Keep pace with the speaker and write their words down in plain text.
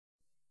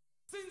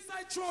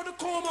I throw the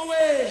comb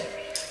away.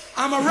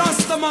 I'm a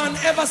Rasta man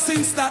ever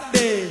since that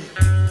day.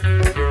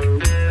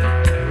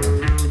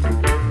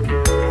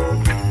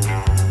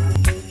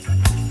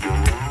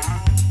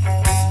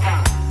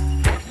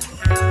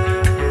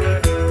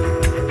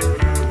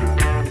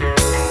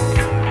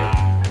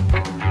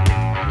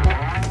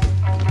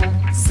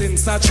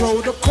 Since I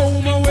throw the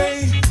comb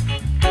away,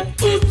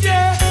 ooh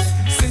yeah.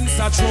 Since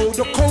I throw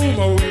the comb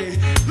away,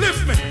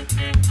 lift me.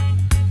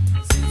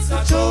 Since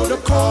I throw the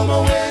comb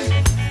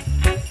away,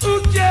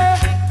 ooh yeah.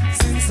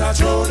 Since I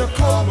throw the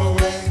comb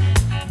away,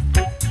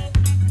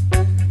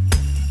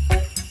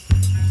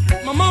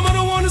 my mama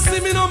don't wanna see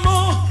me no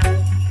more.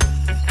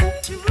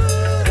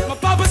 My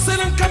papa said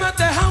don't come at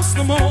their house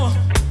no more.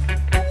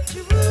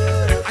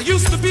 I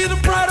used to be the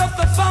pride of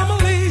the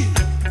family,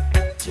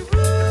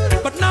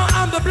 but now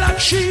I'm the black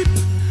sheep.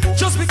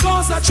 Just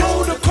because I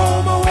throw the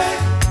comb away,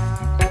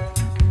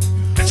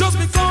 just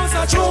because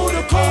I throw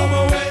the comb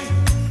away,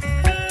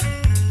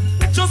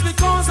 just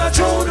because I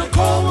throw the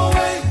comb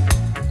away,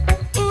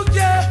 ooh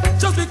yeah,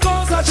 just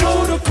because I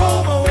throw the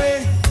comb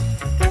away,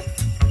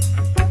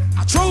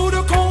 I throw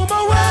the comb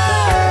away,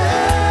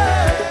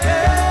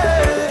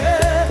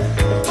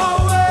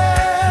 away,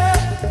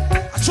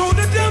 I throw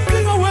the damn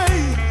thing away,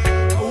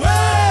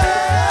 away,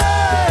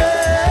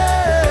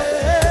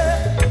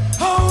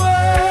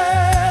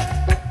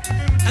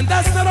 and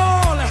that's not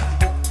all.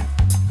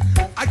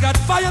 I got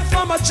fired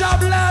from my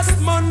job last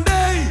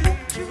Monday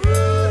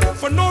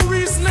for no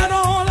reason at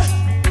all.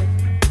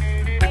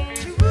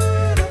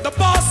 The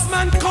boss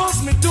man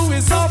calls me to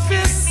his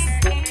office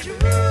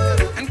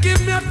and give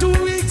me a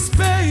 2 weeks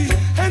pay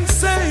and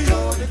say,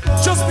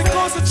 just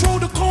because I throw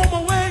the comb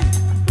away,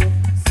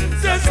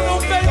 there's no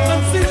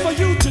vacancy for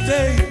you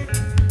today.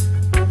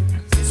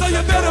 So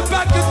you better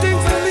pack your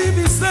things and leave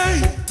me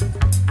say.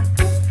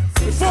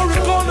 Before we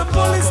call the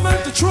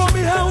policeman to throw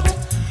me out,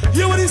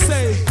 hear what he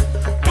say.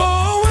 Go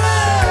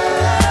away,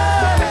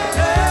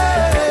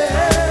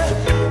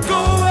 go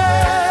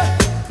away.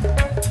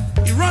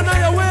 He run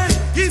away,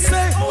 he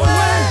say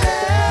away,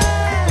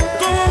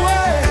 go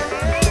away,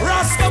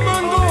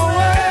 Rastaman go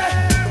away.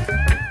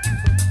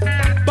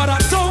 But I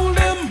told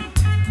him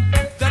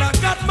that I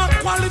got my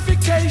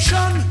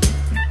qualification.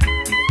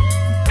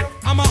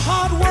 I'm a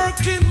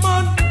hard-working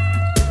man.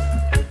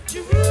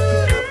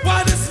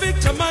 Why this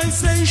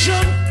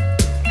victimization?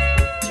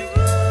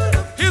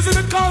 Is it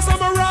because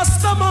I'm a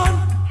Rasta man?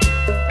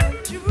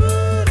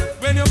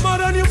 When your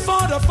mother and your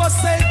father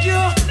forsake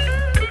you,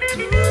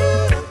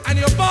 and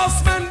your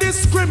boss man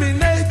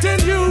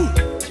discriminating you,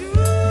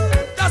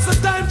 that's the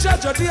time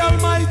Judge of the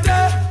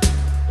Almighty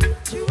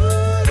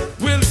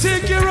will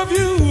take care of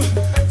you.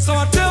 So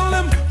I tell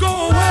them,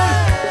 go away,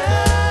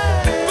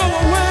 go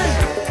away.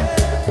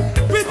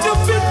 With your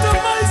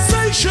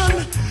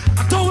victimization,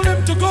 I told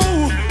him to go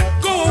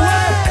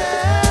away,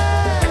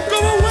 go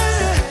away.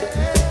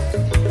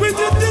 With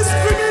your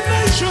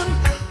discrimination,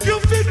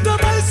 your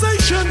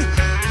victimization,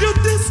 your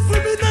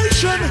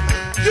discrimination,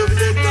 your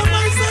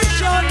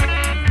victimization.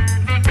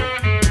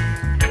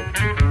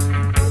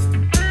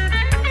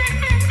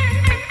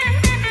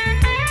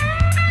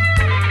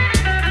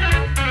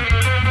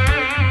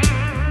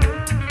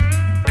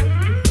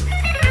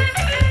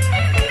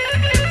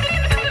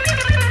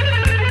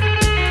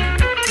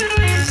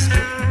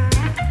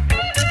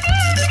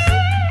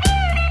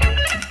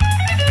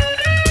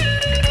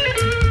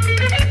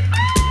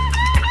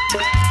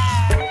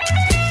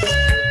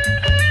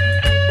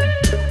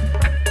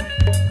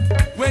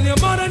 When your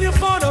mother and your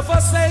father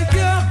forsake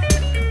you,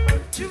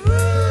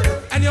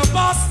 and your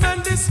boss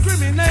man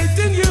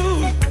discriminating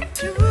you,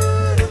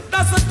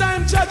 that's the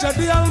time Judge of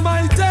the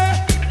Almighty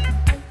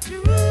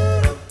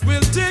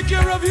will take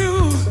care of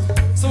you.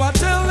 So I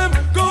tell them,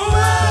 go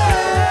away,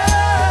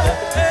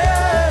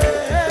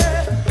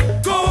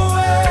 go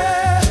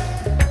away.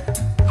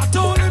 I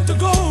told him to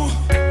go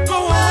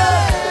away,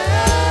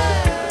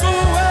 go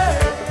away.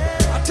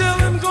 I tell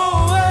him go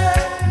away.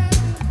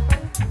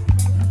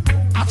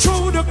 I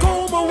throw the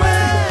comb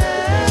away,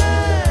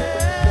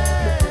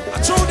 I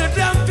throw the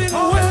damn thing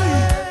away.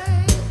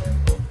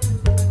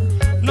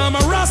 Now I'm a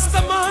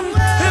Rasta